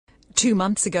2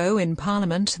 months ago in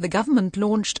Parliament, the government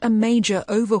launched a major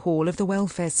overhaul of the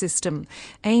welfare system,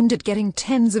 aimed at getting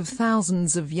tens of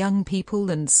thousands of young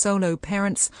people and solo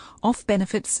parents off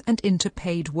benefits and into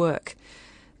paid work.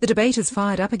 The debate has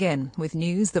fired up again, with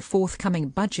news the forthcoming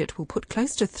budget will put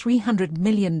close to $300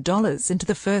 million into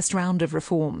the first round of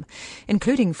reform,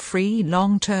 including free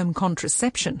long-term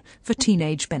contraception for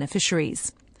teenage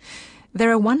beneficiaries. There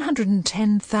are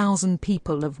 110,000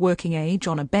 people of working age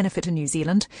on a benefit in New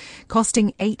Zealand,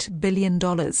 costing $8 billion,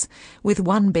 with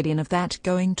 $1 billion of that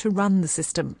going to run the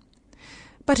system.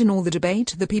 But in all the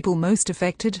debate, the people most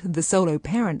affected, the solo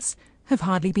parents, have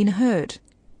hardly been heard.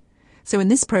 So in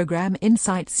this programme,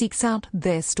 Insight seeks out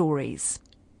their stories.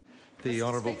 The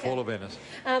Honourable Paula Bennett.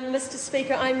 Mr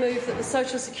Speaker, I move that the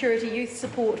Social Security Youth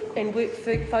Support and Work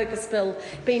Focus Bill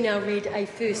be now read a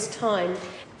first time.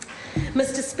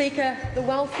 Mr Speaker, the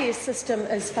welfare system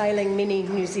is failing many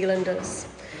New Zealanders.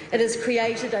 It has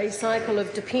created a cycle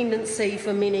of dependency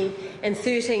for many, and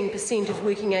 13% of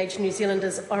working age New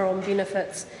Zealanders are on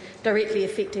benefits, directly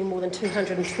affecting more than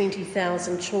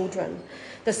 220,000 children.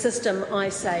 The system, I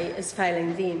say, is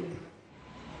failing them.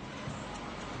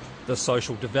 The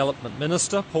Social Development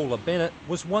Minister, Paula Bennett,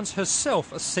 was once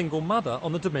herself a single mother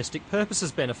on the Domestic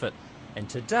Purposes benefit, and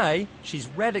today she's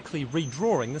radically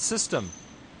redrawing the system.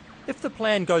 If the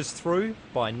plan goes through,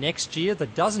 by next year the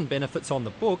dozen benefits on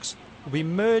the books will be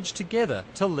merged together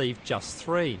to leave just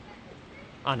 3.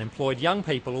 Unemployed young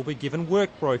people will be given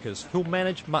work brokers who'll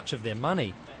manage much of their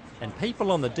money, and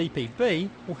people on the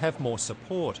DPB will have more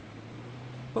support.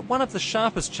 But one of the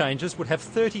sharpest changes would have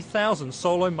 30,000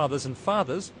 solo mothers and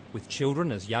fathers, with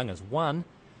children as young as 1,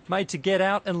 made to get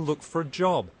out and look for a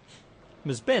job.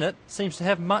 Ms Bennett seems to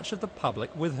have much of the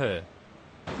public with her.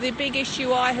 The big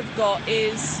issue I have got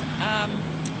is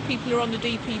people who are on the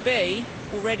DPB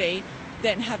already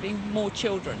then having more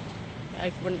children.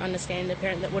 I wouldn't understand a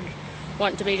parent that would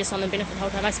want to be just on the benefit the whole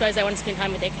time. I suppose they want to spend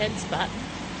time with their kids, but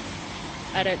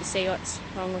I don't see what's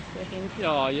wrong with working.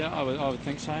 Oh, yeah, I would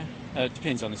think so. It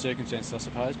depends on the circumstances, I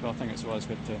suppose, but I think it's always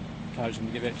good to encourage them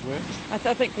to get back to work. I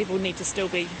think people need to still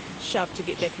be shoved to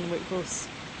get back in the workforce,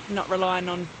 not relying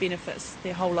on benefits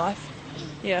their whole life.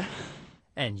 Yeah.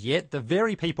 And yet the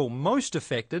very people most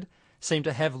affected seem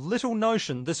to have little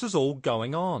notion this is all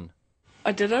going on.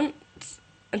 I didn't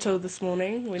until this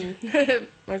morning when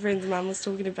my friend's mum was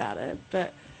talking about it,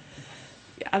 but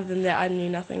other than that I knew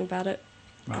nothing about it.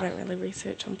 Right. I don't really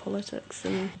research on politics.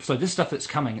 So this stuff that's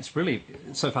coming, it's really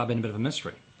so far been a bit of a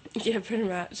mystery. Yeah, pretty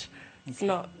much. Okay. It's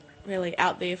not really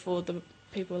out there for the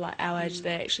people like our age.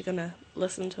 They're actually going to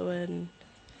listen to it and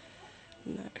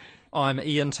no. I'm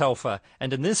Ian Telfer,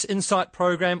 and in this Insight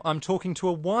program I'm talking to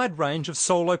a wide range of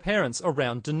solo parents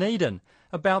around Dunedin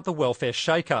about the welfare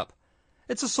shake-up.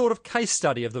 It's a sort of case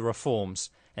study of the reforms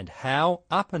and how,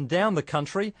 up and down the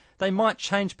country, they might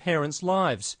change parents'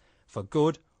 lives, for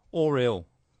good or ill.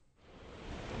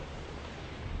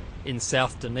 In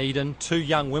South Dunedin, 2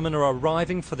 young women are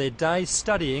arriving for their day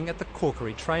studying at the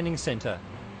Corkery Training Centre.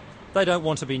 They don't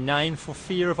want to be named for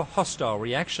fear of a hostile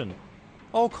reaction.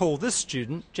 I'll call this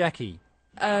student Jackie.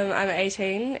 I'm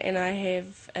 18 and I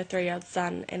have a 3-year-old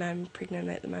son and I'm pregnant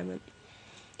at the moment.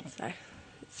 So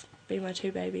it's been my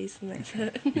 2 babies and that's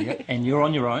it. Yeah. And you're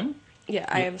on your own? Yeah,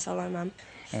 I am a solo mum.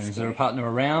 And is there a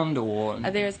partner around or...?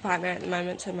 There is a partner at the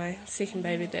moment to my second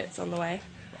baby that's on the way.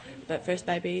 But first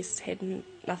baby's had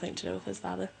nothing to do with his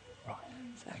father. Right,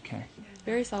 so, okay.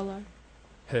 Very solo.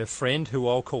 Her friend, who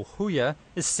I'll call Huya,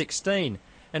 is 16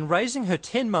 and raising her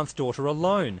 10-month daughter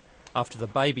alone after the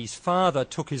baby's father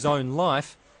took his own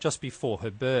life just before her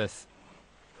birth.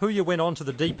 Huya went on to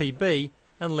the DPB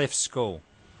and left school.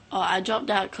 Oh, I dropped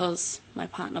out because my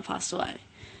partner passed away.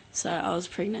 So I was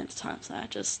pregnant at the time, so I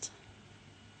just...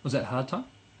 Was that a hard time?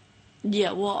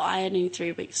 Yeah, well, I had only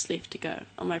 3 weeks left to go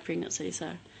on my pregnancy,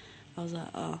 so I was like,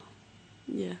 oh,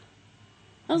 yeah.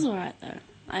 I was alright though.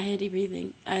 I had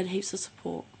everything. I had heaps of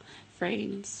support,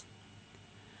 friends.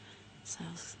 So,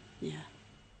 yeah.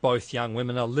 Both young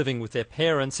women are living with their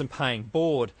parents and paying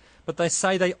board, but they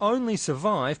say they only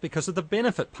survive because of the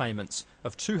benefit payments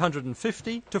of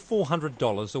 $250 to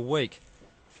 $400 a week.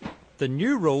 The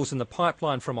new rules in the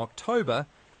pipeline from October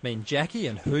mean Jackie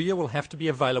and Huya will have to be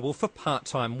available for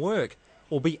part-time work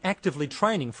or be actively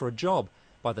training for a job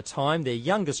by the time their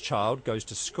youngest child goes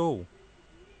to school.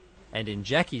 And in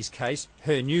Jackie's case,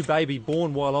 her new baby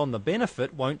born while on the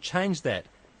benefit won't change that,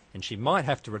 and she might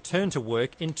have to return to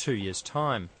work in 2 years'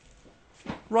 time.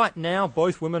 Right now,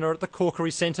 both women are at the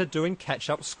Corkery Centre doing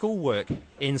catch-up schoolwork,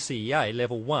 NCEA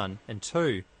Level 1 and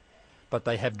 2. But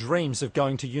they have dreams of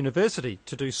going to university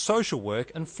to do social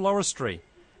work and floristry,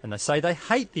 and they say they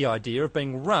hate the idea of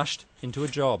being rushed into a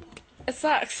job. It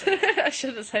sucks. I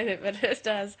shouldn't say that, but it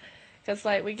does. Because,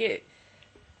 like, we get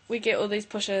all these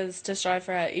pushes to strive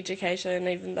for our education,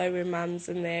 even though we're mums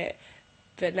and that.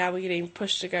 But now we're getting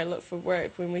pushed to go look for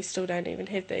work when we still don't even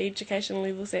have the education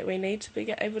levels that we need to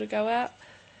be able to go out.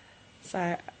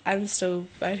 So I'm still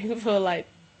voting for, like,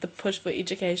 the push for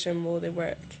education more than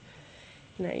work.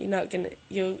 You know,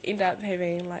 you'll end up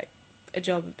having, like, a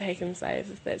job at Pack and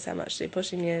Save if that's how much they're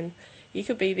pushing in. You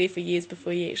could be there for years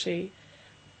before you actually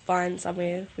find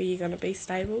somewhere where you're going to be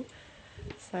stable.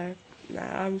 So, no,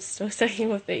 I'm still sticking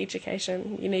with the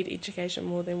education. You need education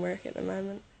more than work at the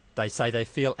moment. They say they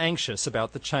feel anxious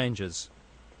about the changes.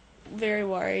 Very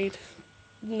worried,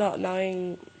 not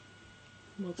knowing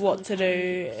what to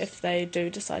do if they do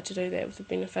decide to do that with the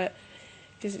benefit.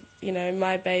 Because, you know,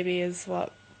 my baby is,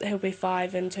 he'll be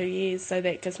 5 in 2 years, so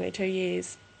that gives me 2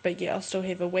 years. But yeah, I'll still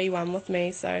have a wee one with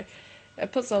me, so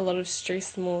it puts a lot of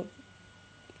stress more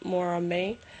on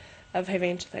me of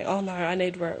having to think, oh no, I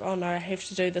need work, oh no, I have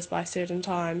to do this by a certain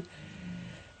time.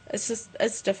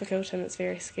 It's difficult and it's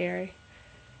very scary.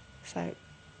 So,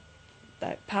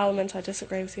 like, Parliament, I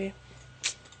disagree with you.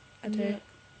 I do. Yeah.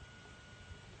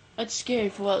 It's scary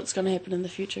for what's going to happen in the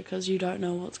future because you don't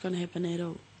know what's going to happen at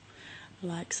all.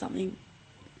 Like something,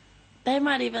 they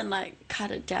might even like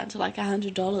cut it down to like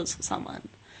 $100 for someone.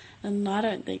 And I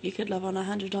don't think you could live on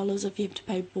 $100 if you have to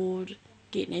pay board,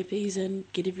 get nappies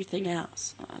and get everything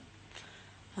else.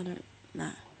 I don't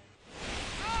know.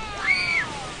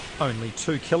 Only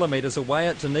 2 kilometres away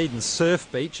at Dunedin's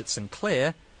Surf Beach at St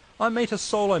Clair, I meet a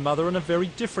solo mother in a very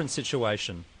different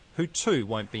situation, who too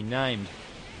won't be named.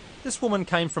 This woman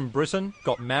came from Britain,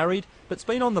 got married, but's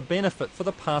been on the benefit for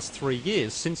the past 3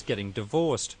 years since getting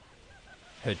divorced.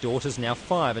 Her daughter's now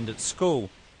 5 and at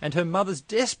school, and her mother's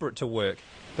desperate to work,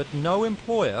 but no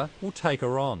employer will take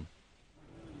her on.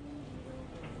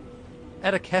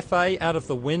 At a cafe out of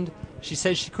the wind, she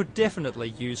says she could definitely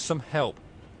use some help.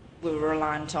 We were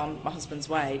reliant on my husband's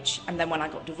wage, and then when I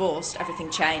got divorced,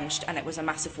 everything changed, and it was a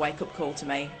massive wake-up call to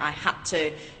me. I had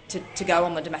to go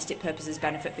on the domestic purposes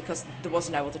benefit because there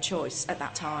was no other choice at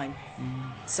that time.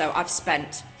 So I've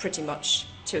spent pretty much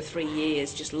 2 or 3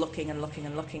 years just looking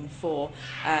for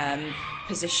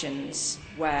positions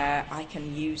where I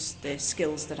can use the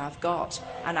skills that I've got.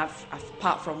 And I've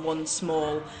apart from one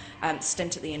small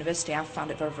stint at the university, I've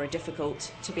found it very, very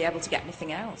difficult to be able to get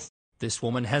anything else. This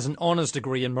woman has an honours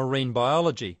degree in marine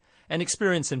biology and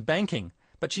experience in banking,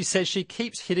 but she says she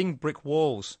keeps hitting brick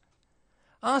walls.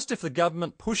 Asked if the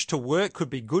government push to work could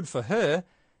be good for her,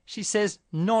 she says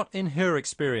not in her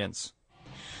experience.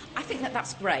 I think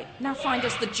that's great. Now find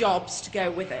us the jobs to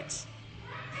go with it.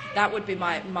 That would be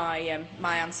my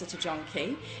answer to John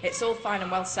Key. It's all fine and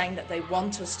well saying that they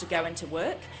want us to go into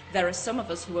work. There are some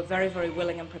of us who are very, very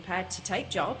willing and prepared to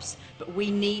take jobs, but we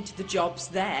need the jobs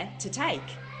there to take.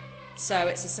 So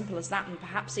it's as simple as that, and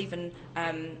perhaps even,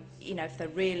 if they're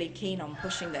really keen on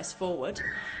pushing this forward,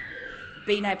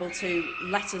 being able to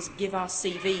let us give our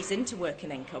CVs into Work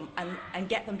and Income and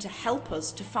get them to help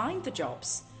us to find the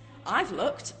jobs. I've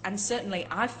looked, and certainly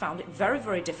I've found it very,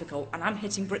 very difficult, and I'm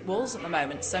hitting brick walls at the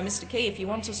moment. So, Mr. Key, if you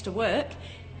want us to work,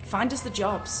 find us the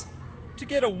jobs. To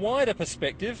get a wider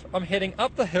perspective, I'm heading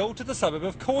up the hill to the suburb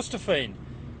of Corstorphine,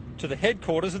 to the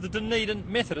headquarters of the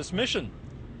Dunedin Methodist Mission.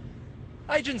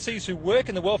 Agencies who work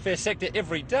in the welfare sector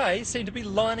every day seem to be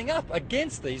lining up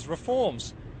against these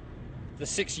reforms. The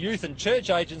 6 youth and church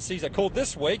agencies I called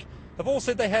this week have all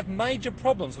said they have major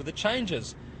problems with the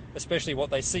changes, especially what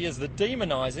they see as the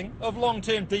demonising of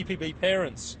long-term DPB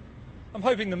parents. I'm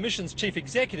hoping the mission's chief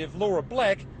executive, Laura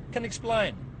Black, can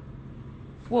explain.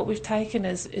 What we've taken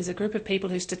is a group of people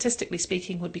who, statistically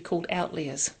speaking, would be called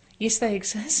outliers. Yes, they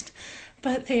exist,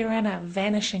 but they're in a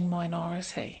vanishing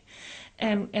minority.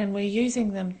 And we're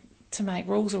using them to make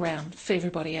rules around for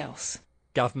everybody else.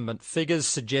 Government figures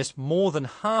suggest more than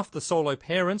half the solo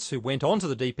parents who went on to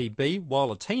the DPB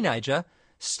while a teenager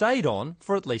stayed on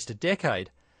for at least a decade.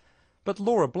 But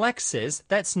Laura Black says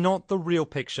that's not the real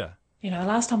picture. You know,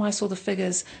 last time I saw the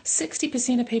figures,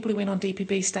 60% of people who went on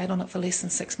DPB stayed on it for less than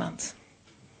 6 months.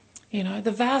 You know,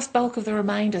 the vast bulk of the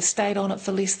remainder stayed on it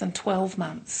for less than 12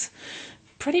 months.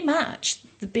 Pretty much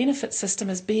the benefit system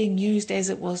is being used as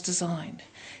it was designed.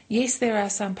 Yes, there are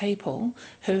some people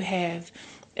who have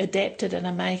adapted and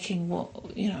are making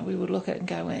what, we would look at and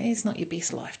go, well, it's not your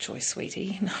best life choice,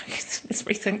 sweetie. No, let's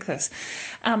rethink this.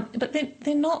 But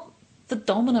they're not the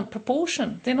dominant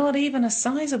proportion. They're not even a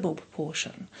sizable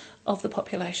proportion of the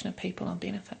population of people on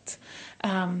benefits.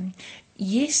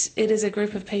 Yes, it is a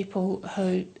group of people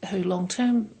who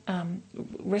long-term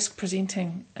risk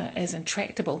presenting as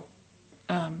intractable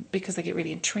because they get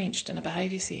really entrenched in a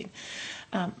behaviour set.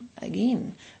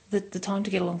 Again, the time to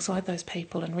get alongside those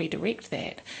people and redirect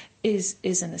that is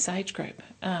in this age group.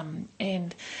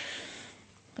 And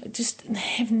I just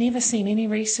have never seen any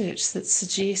research that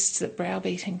suggests that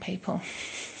browbeating people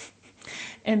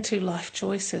into life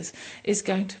choices is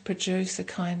going to produce a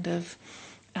kind of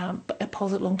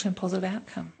long-term positive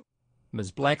outcome.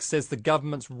 Ms Black says the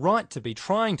government's right to be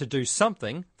trying to do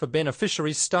something for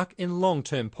beneficiaries stuck in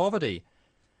long-term poverty.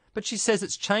 But she says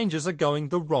its changes are going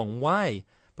the wrong way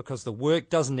because the work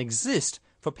doesn't exist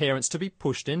for parents to be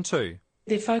pushed into.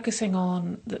 They're focusing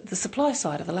on the supply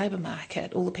side of the labour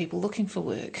market, all the people looking for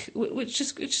work, which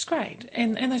is great,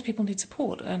 and those people need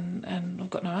support, and I've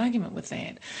got no argument with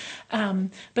that.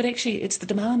 But actually, it's the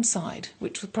demand side where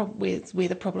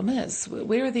the problem is.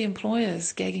 Where are the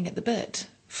employers gagging at the bit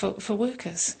for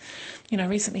workers? You know,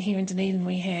 recently here in Dunedin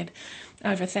we had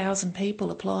over 1,000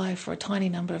 people apply for a tiny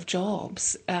number of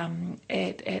jobs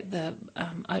at the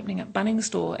opening up Bunnings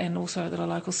store and also at the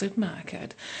local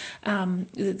supermarket.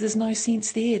 There's no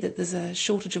sense there that there's a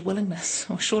shortage of willingness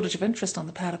or shortage of interest on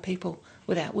the part of people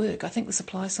without work. I think the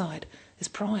supply side is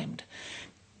primed.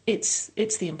 It's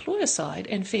the employer side,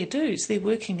 and fair dues. They're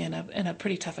working in a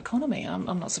pretty tough economy. I'm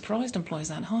not surprised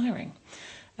employers aren't hiring.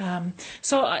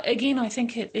 So again, I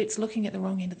think it's looking at the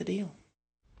wrong end of the deal.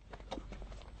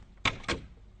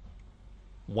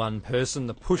 One person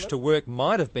the push to work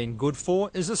might have been good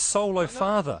for is a solo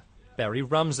father, Barry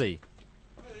Rumsey.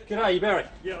 G'day, Barry.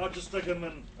 Yeah, I'll just stick him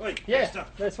in. Oi, yeah, Baxter.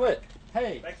 that's it.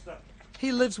 Hey. Baxter.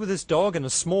 He lives with his dog in a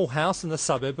small house in the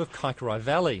suburb of Kaikorai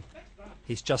Valley.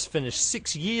 He's just finished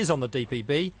 6 years on the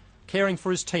DPB, caring for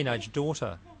his teenage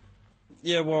daughter.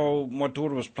 Yeah, well, my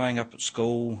daughter was playing up at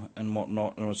school and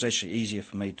whatnot, and it was actually easier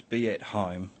for me to be at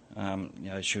home.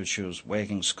 She was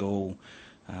wagging school.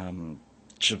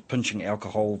 She was pinching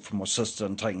alcohol from my sister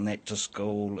and taking that to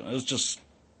school. It was just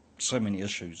so many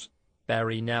issues.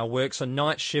 Barry now works a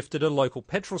night shift at a local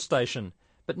petrol station,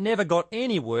 but never got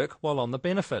any work while on the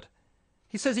benefit.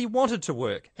 He says he wanted to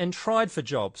work and tried for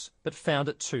jobs, but found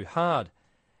it too hard.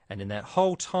 And in that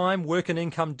whole time, Work and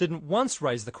Income didn't once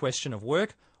raise the question of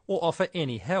work or offer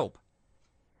any help.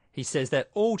 He says that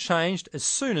all changed as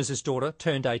soon as his daughter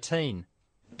turned 18.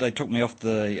 They took me off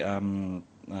the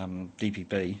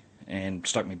DPB and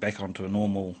stuck me back onto a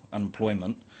normal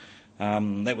unemployment.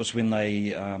 That was when they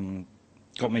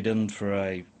got me in for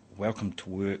a welcome to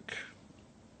work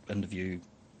interview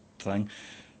thing,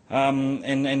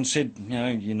 and said,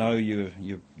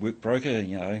 your work broker,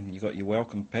 you got your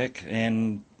welcome pack,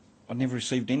 and I never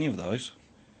received any of those.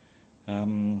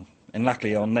 And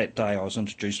luckily on that day I was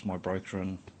introduced to my broker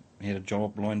and had a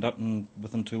job lined up, and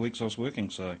within 2 weeks I was working,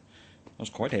 so I was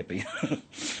quite happy.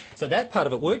 So that part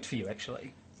of it worked for you,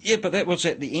 actually? Yeah, but that was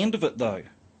at the end of it, though.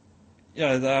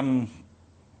 I'm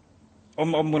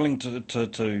willing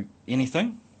to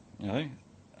anything.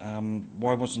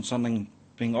 Why wasn't something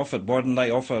being offered? Why didn't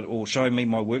they offer or show me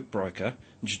my work broker,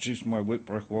 introduce my work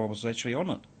broker while I was actually on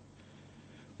it?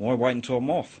 Why wait until I'm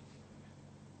off?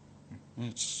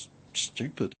 It's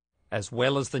stupid. As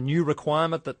well as the new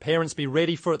requirement that parents be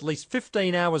ready for at least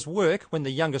 15 hours work when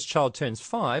the youngest child turns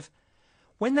 5,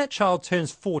 when that child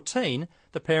turns 14,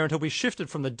 the parent will be shifted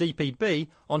from the DPB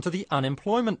onto the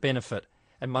unemployment benefit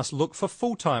and must look for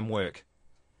full-time work.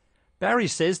 Barry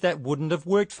says that wouldn't have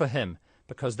worked for him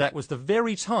because that was the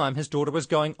very time his daughter was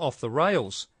going off the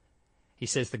rails. He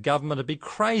says the government would be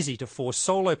crazy to force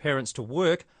solo parents to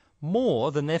work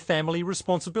more than their family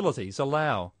responsibilities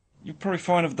allow. You'll probably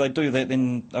find if they do that,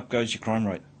 then up goes your crime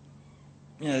rate.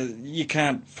 You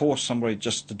can't force somebody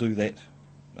just to do that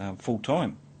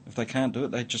full-time. If they can't do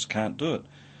it, they just can't do it.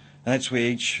 And that's where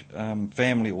each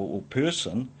family or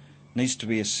person needs to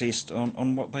be assessed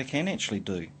on what they can actually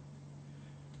do.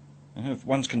 If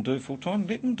ones can do full-time,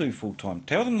 let them do full-time.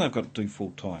 Tell them they've got to do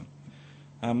full-time.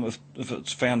 If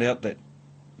it's found out that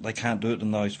they can't do it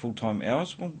in those full-time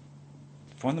hours, well,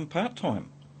 find them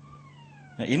part-time.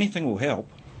 Now, anything will help.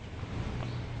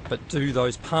 But do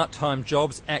those part-time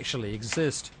jobs actually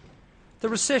exist? The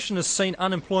recession has seen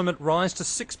unemployment rise to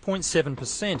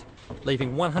 6.7%,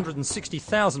 leaving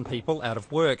 160,000 people out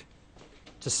of work.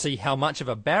 To see how much of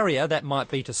a barrier that might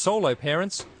be to solo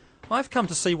parents, I've come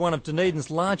to see one of Dunedin's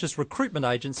largest recruitment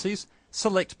agencies,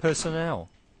 Select Personnel.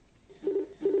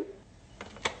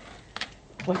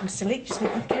 Welcome to Select, just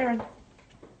with Karen.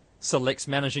 Select's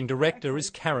managing director is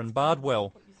Karen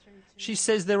Bardwell. She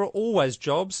says there are always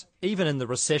jobs, even in the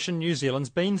recession New Zealand's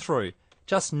been through,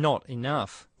 just not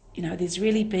enough. There's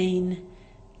really been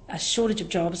a shortage of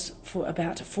jobs for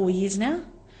about 4 years now.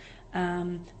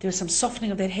 There is some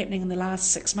softening of that happening in the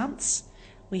last 6 months.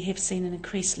 We have seen an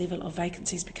increased level of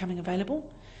vacancies becoming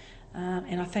available.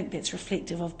 and I think that's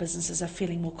reflective of businesses are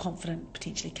feeling more confident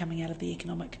potentially coming out of the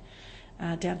economic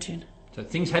downturn. So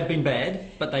things have been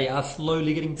bad, but they are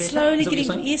slowly getting better?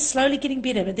 Slowly getting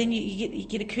better, but then you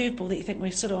get a curveball that you think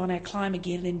we're sort of on our climb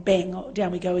again, and then bang,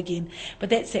 down we go again. But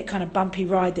that's that kind of bumpy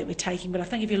ride that we're taking. But I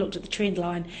think if you looked at the trend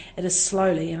line, it is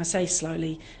slowly, and I say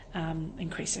slowly,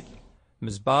 increasing.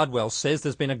 Ms Bardwell says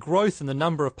there's been a growth in the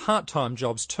number of part-time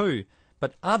jobs too,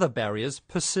 but other barriers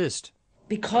persist.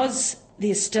 Because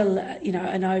there's still,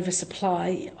 an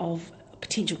oversupply of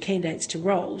potential candidates to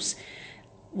roles,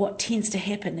 what tends to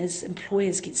happen is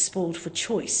employers get spoiled for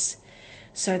choice,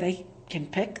 so they can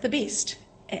pick the best,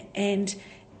 and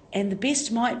the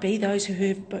best might be those who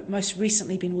have most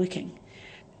recently been working.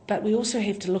 But we also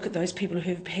have to look at those people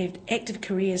who have had active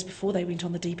careers before they went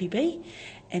on the DPB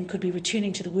and could be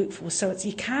returning to the workforce. So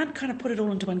you can't kind of put it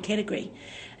all into one category,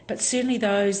 but certainly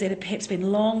those that have perhaps been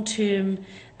long-term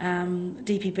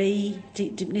DPB,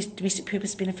 domestic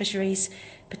purpose beneficiaries,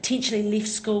 potentially left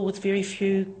school with very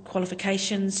few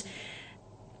qualifications.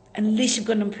 Unless you've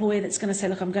got an employer that's going to say,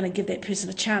 look, I'm going to give that person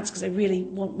a chance because they really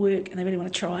want work and they really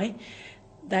want to try,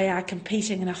 they are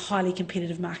competing in a highly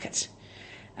competitive market.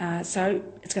 So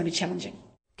it's going to be challenging.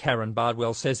 Karen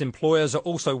Bardwell says employers are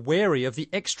also wary of the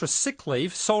extra sick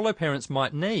leave solo parents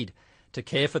might need to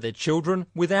care for their children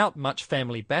without much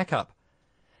family backup.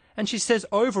 And she says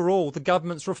overall the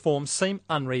government's reforms seem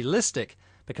unrealistic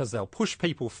because they'll push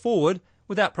people forward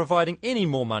without providing any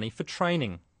more money for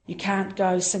training. You can't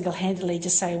go single-handedly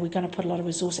just say we're going to put a lot of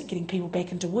resource at getting people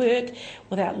back into work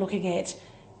without looking at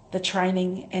the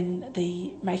training and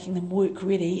the making them work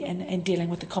ready and dealing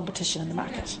with the competition in the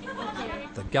market.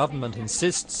 The government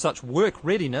insists such work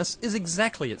readiness is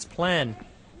exactly its plan.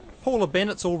 Paula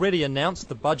Bennett's already announced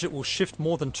the budget will shift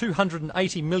more than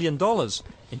 $280 million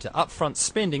into upfront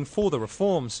spending for the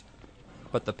reforms.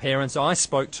 But the parents I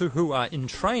spoke to who are in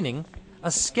training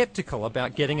are sceptical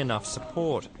about getting enough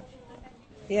support.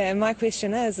 Yeah, and my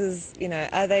question is,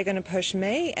 are they going to push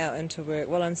me out into work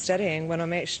while I'm studying when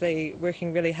I'm actually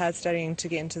working really hard studying to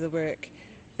get into the work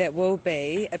that will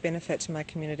be a benefit to my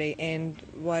community and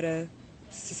wider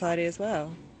society as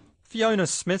well? Fiona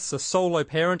Smith's a solo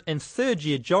parent and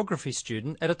third-year geography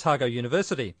student at Otago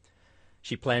University.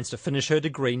 She plans to finish her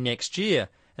degree next year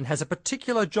and has a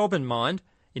particular job in mind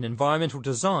in environmental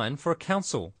design for a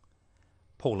council.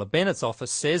 Paula Bennett's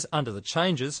office says under the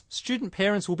changes, student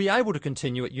parents will be able to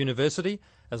continue at university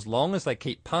as long as they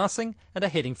keep passing and are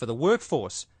heading for the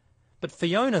workforce. But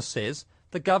Fiona says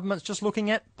the government's just looking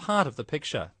at part of the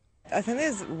picture. I think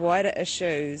there's wider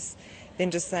issues than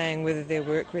just saying whether they're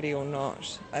work ready or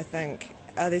not. I think,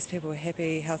 are these people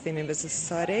happy, healthy members of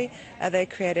society? Are they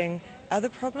creating other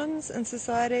problems in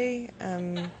society?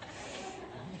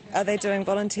 Are they doing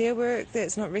volunteer work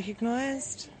that's not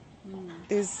recognised?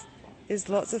 There's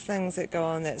lots of things that go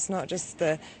on that's not just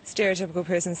the stereotypical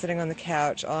person sitting on the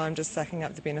couch, oh, I'm just sucking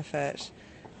up the benefit.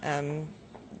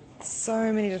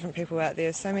 So many different people out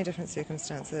there, so many different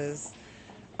circumstances.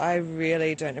 I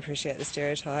really don't appreciate the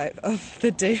stereotype of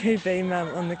the DPB mum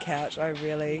on the couch. I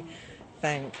really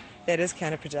think that is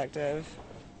counterproductive.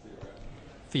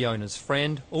 Fiona's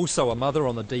friend, also a mother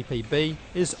on the DPB,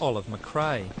 is Olive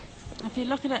McRae. If you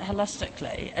look at it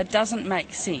holistically, it doesn't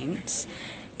make sense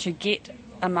to get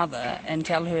a mother and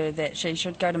tell her that she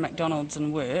should go to McDonald's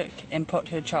and work and put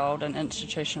her child in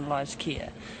institutionalised care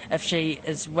if she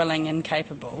is willing and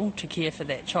capable to care for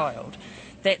that child.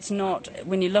 That's not,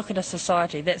 when you look at a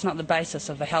society, that's not the basis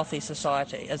of a healthy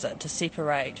society, is it? To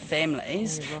separate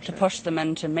families, to push them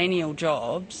into menial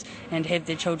jobs and have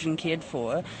their children cared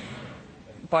for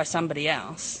by somebody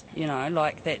else,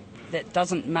 that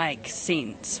doesn't make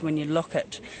sense when you look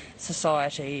at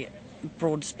society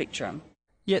broad spectrum.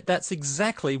 Yet that's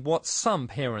exactly what some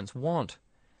parents want.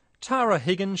 Tara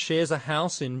Higgins shares a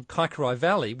house in Kaikorai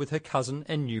Valley with her cousin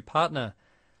and new partner.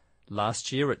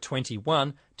 Last year at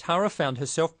 21, Tara found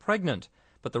herself pregnant,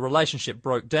 but the relationship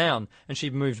broke down and she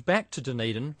moved back to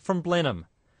Dunedin from Blenheim.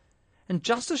 And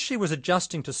just as she was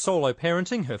adjusting to solo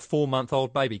parenting her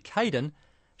 4-month-old baby Caden,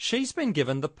 she's been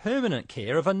given the permanent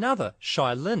care of another,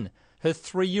 Shai Lin, her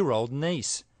 3-year-old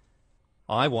niece.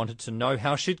 I wanted to know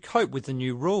how she'd cope with the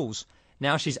new rules.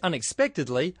 Now she's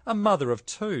unexpectedly a mother of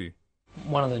 2.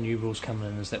 One of the new rules coming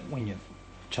in is that when your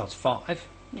child's 5,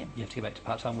 you have to go back to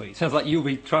part-time work. Sounds like you'll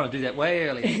be trying to do that way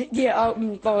early. Yeah,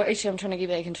 well, actually I'm trying to get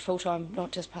back into full-time,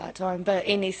 not just part-time, but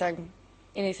anything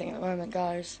at the moment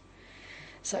goes.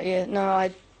 So yeah,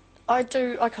 no, I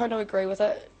kind of agree with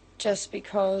it, just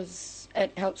because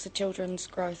it helps the children's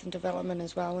growth and development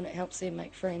as well, and it helps them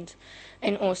make friends.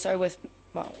 And also with,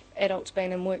 adults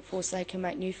being in workforce, they can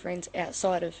make new friends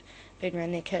outside of being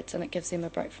around their kids, and it gives them a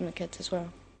break from the kids as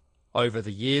well. Over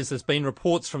the years, there's been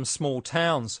reports from small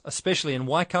towns, especially in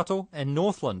Waikato and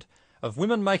Northland, of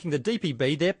women making the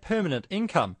DPB their permanent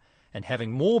income and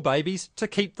having more babies to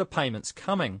keep the payments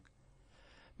coming.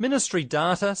 Ministry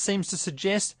data seems to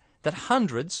suggest that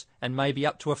hundreds and maybe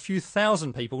up to a few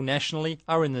thousand people nationally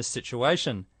are in this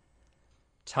situation.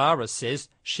 Tara says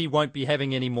she won't be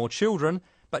having any more children,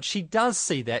 but she does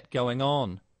see that going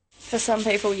on. For some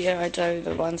people, yeah, I do.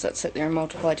 The ones that sit there and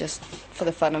multiply just for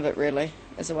the fun of it, really,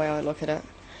 is the way I look at it.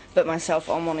 But myself,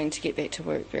 I'm wanting to get back to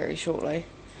work very shortly.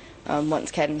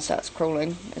 Once Caden starts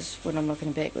crawling is when I'm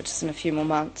looking back, which is in a few more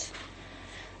months,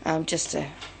 just to,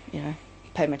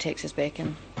 pay my taxes back,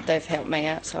 and they've helped me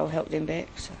out, so I'll help them back.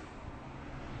 So.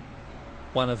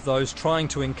 One of those trying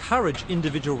to encourage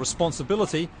individual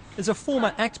responsibility is a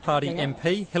former ACT Party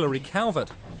MP, Hilary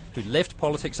Calvert, who left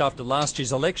politics after last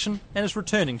year's election and is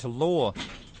returning to law.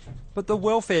 But the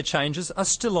welfare changes are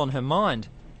still on her mind,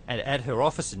 and at her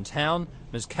office in town,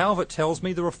 Ms Calvert tells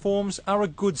me the reforms are a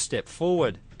good step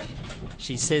forward.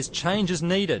 She says change is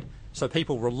needed, so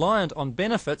people reliant on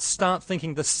benefits start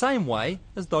thinking the same way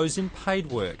as those in paid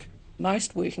work.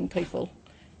 Most working people,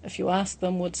 if you ask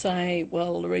them, would say,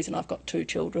 well, the reason I've got 2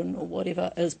 children or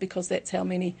whatever is because that's how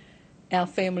many our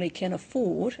family can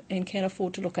afford, and can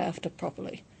afford to look after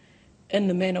properly, in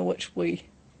the manner which we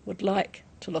would like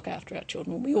to look after our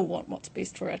children. We all want what's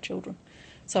best for our children.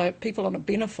 So people on a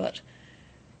benefit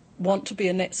want to be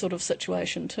in that sort of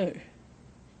situation too,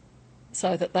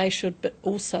 so that they should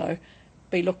also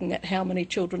be looking at how many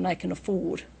children they can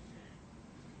afford.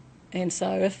 And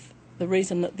so if the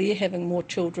reason that they're having more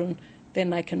children than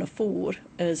they can afford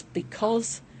is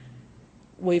because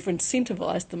we've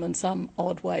incentivised them in some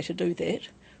odd way to do that,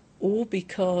 or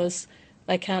because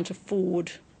they can't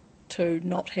afford to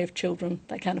not have children,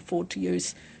 they can't afford to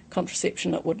use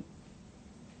contraception that would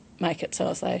make it so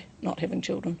as they're not having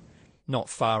children. Not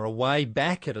far away,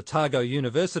 back at Otago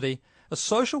University, a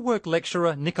social work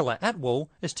lecturer, Nicola Atwell,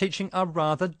 is teaching a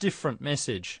rather different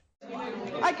message.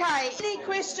 Okay, any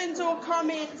questions or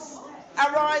comments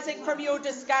arising from your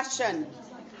discussion?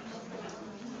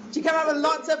 Do you come up with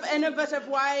lots of innovative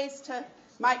ways to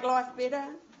make life better?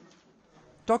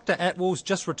 Dr Atwell's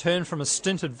just returned from a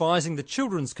stint advising the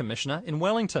Children's Commissioner in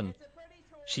Wellington.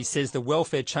 She says the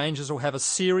welfare changes will have a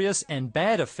serious and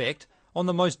bad effect on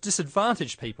the most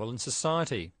disadvantaged people in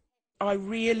society. I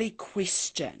really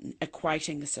question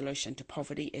equating the solution to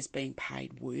poverty as being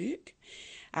paid work.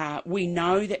 We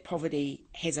know that poverty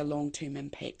has a long-term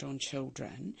impact on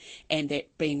children, and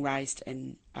that being raised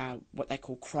in what they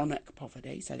call chronic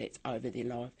poverty, so that's over their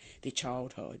life, their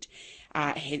childhood,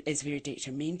 is very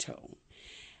detrimental.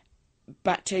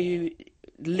 But to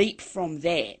leap from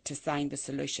that to saying the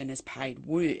solution is paid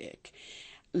work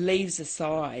leaves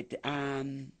aside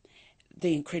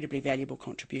the incredibly valuable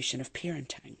contribution of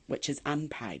parenting, which is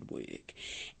unpaid work,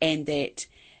 and that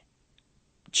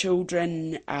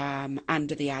children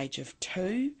under the age of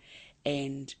 2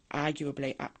 and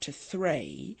arguably up to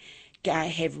 3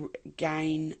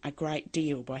 gain a great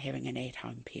deal by having an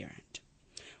at-home parent,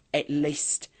 at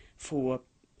least for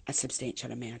a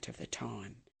substantial amount of the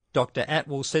time. Dr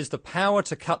Atwell says the power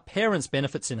to cut parents'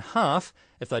 benefits in half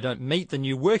if they don't meet the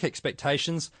new work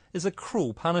expectations is a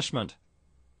cruel punishment.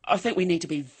 I think we need to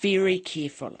be very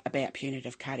careful about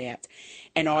punitive cutouts,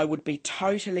 and I would be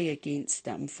totally against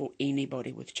them for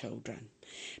anybody with children.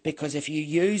 Because if you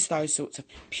use those sorts of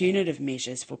punitive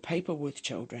measures for people with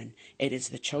children, it is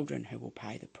the children who will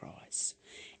pay the price.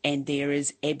 And there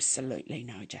is absolutely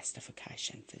no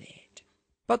justification for that.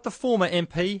 But the former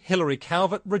MP, Hilary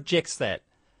Calvert, rejects that.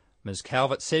 Ms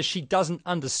Calvert says she doesn't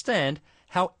understand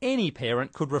how any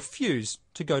parent could refuse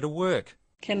to go to work.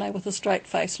 Can they, with a straight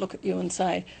face, look at you and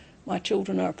say, my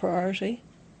children are a priority?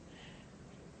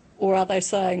 Or are they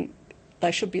saying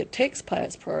they should be a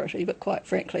taxpayer's priority, but quite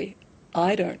frankly,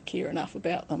 I don't care enough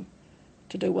about them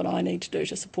to do what I need to do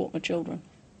to support my children?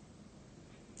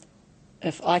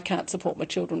 If I can't support my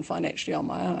children financially on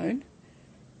my own,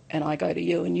 and I go to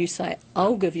you and you say,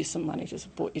 I'll give you some money to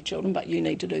support your children, but you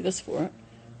need to do this for it,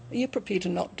 are you prepared to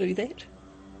not do that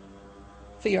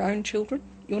for your own children?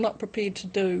 You're not prepared to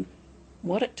do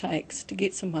what it takes to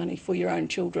get some money for your own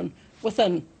children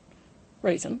within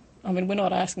reason. I mean, we're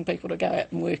not asking people to go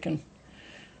out and work in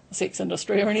the sex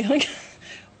industry or anything.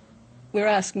 We're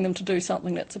asking them to do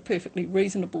something that's a perfectly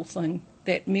reasonable thing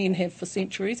that men have for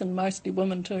centuries, and mostly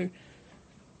women too,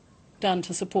 done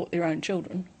to support their own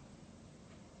children.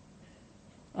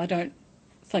 I don't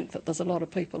think that there's a lot of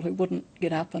people who wouldn't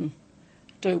get up and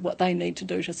do what they need to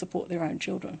do to support their own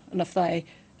children. And if they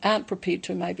aren't prepared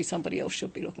to, maybe somebody else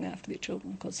should be looking after their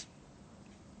children because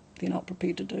they're not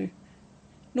prepared to do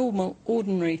normal,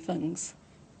 ordinary things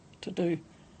to do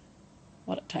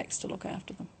what it takes to look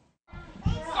after them.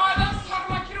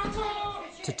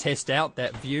 To test out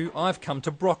that view, I've come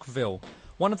to Brockville,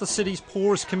 one of the city's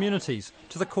poorest communities,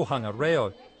 to the Kohanga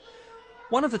Reo.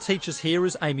 One of the teachers here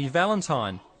is Amy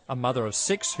Valentine, a mother of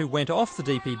 6 who went off the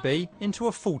DPB into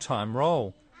a full-time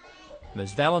role.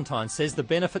 Ms Valentine says the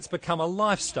benefits become a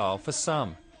lifestyle for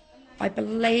some. I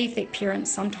believe that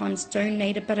parents sometimes do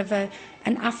need a bit of an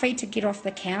uffie to get off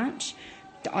the couch.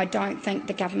 I don't think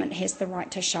the government has the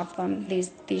right to shove them.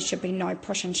 There should be no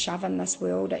push and shove in this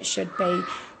world. It should be,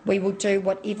 we will do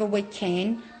whatever we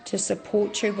can to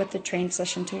support you with the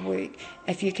transition to work.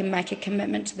 If you can make a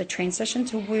commitment to the transition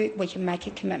to work, we can make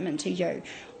a commitment to you.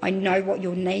 I know what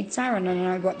your needs are, and I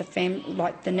know what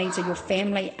the needs of your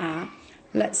family are.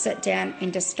 Let's sit down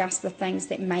and discuss the things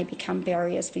that may become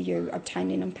barriers for you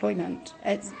obtaining employment.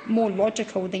 It's more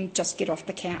logical than just get off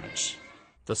the couch.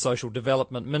 The Social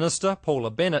Development Minister,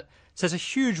 Paula Bennett, says a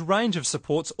huge range of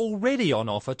support's already on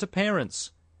offer to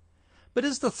parents. But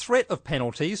is the threat of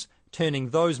penalties turning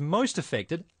those most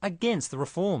affected against the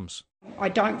reforms? I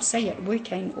don't see it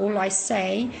working. All I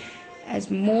see is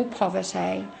more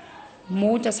poverty,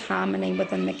 more disharmony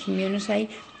within the community,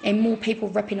 and more people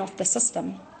ripping off the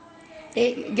system.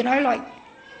 You know, like,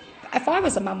 if I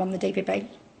was a mum on the DPB,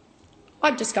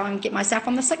 I'd just go and get myself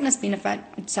on the sickness benefit.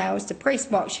 I'd say I was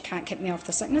depressed. Well, she can't keep me off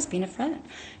the sickness benefit.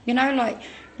 You know, like,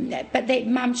 but that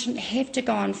mum shouldn't have to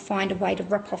go and find a way to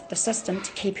rip off the system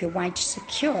to keep her wage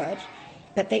secured.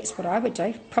 But that's what I would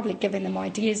do, probably giving them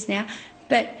ideas now.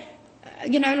 But,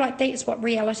 you know, like, that's what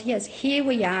reality is. Here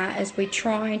we are as we're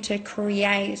trying to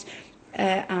create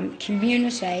a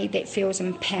community that feels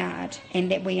empowered,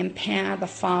 and that we empower the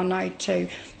whānau to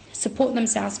support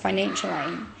themselves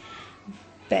financially.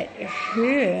 But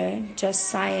her just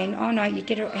saying, oh no, you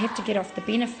have to get off the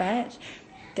benefit,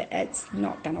 it's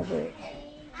not going to work.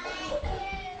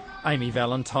 Amy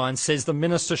Valentine says the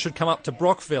minister should come up to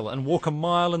Brockville and walk a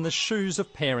mile in the shoes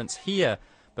of parents here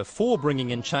before bringing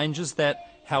in changes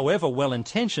that, however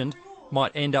well-intentioned,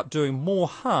 might end up doing more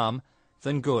harm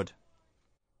than good.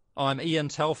 I'm Ian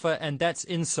Telfer, and that's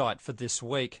Insight for this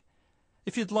week.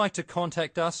 If you'd like to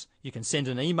contact us, you can send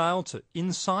an email to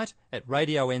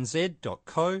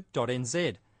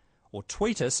insight@radionz.co.nz or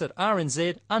tweet us at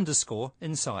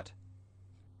RNZ_insight.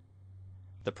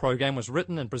 The program was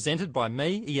written and presented by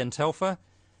me, Ian Telfer,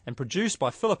 and produced by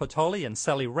Philippa Tolley and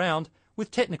Sally Round,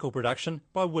 with technical production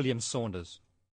by William Saunders.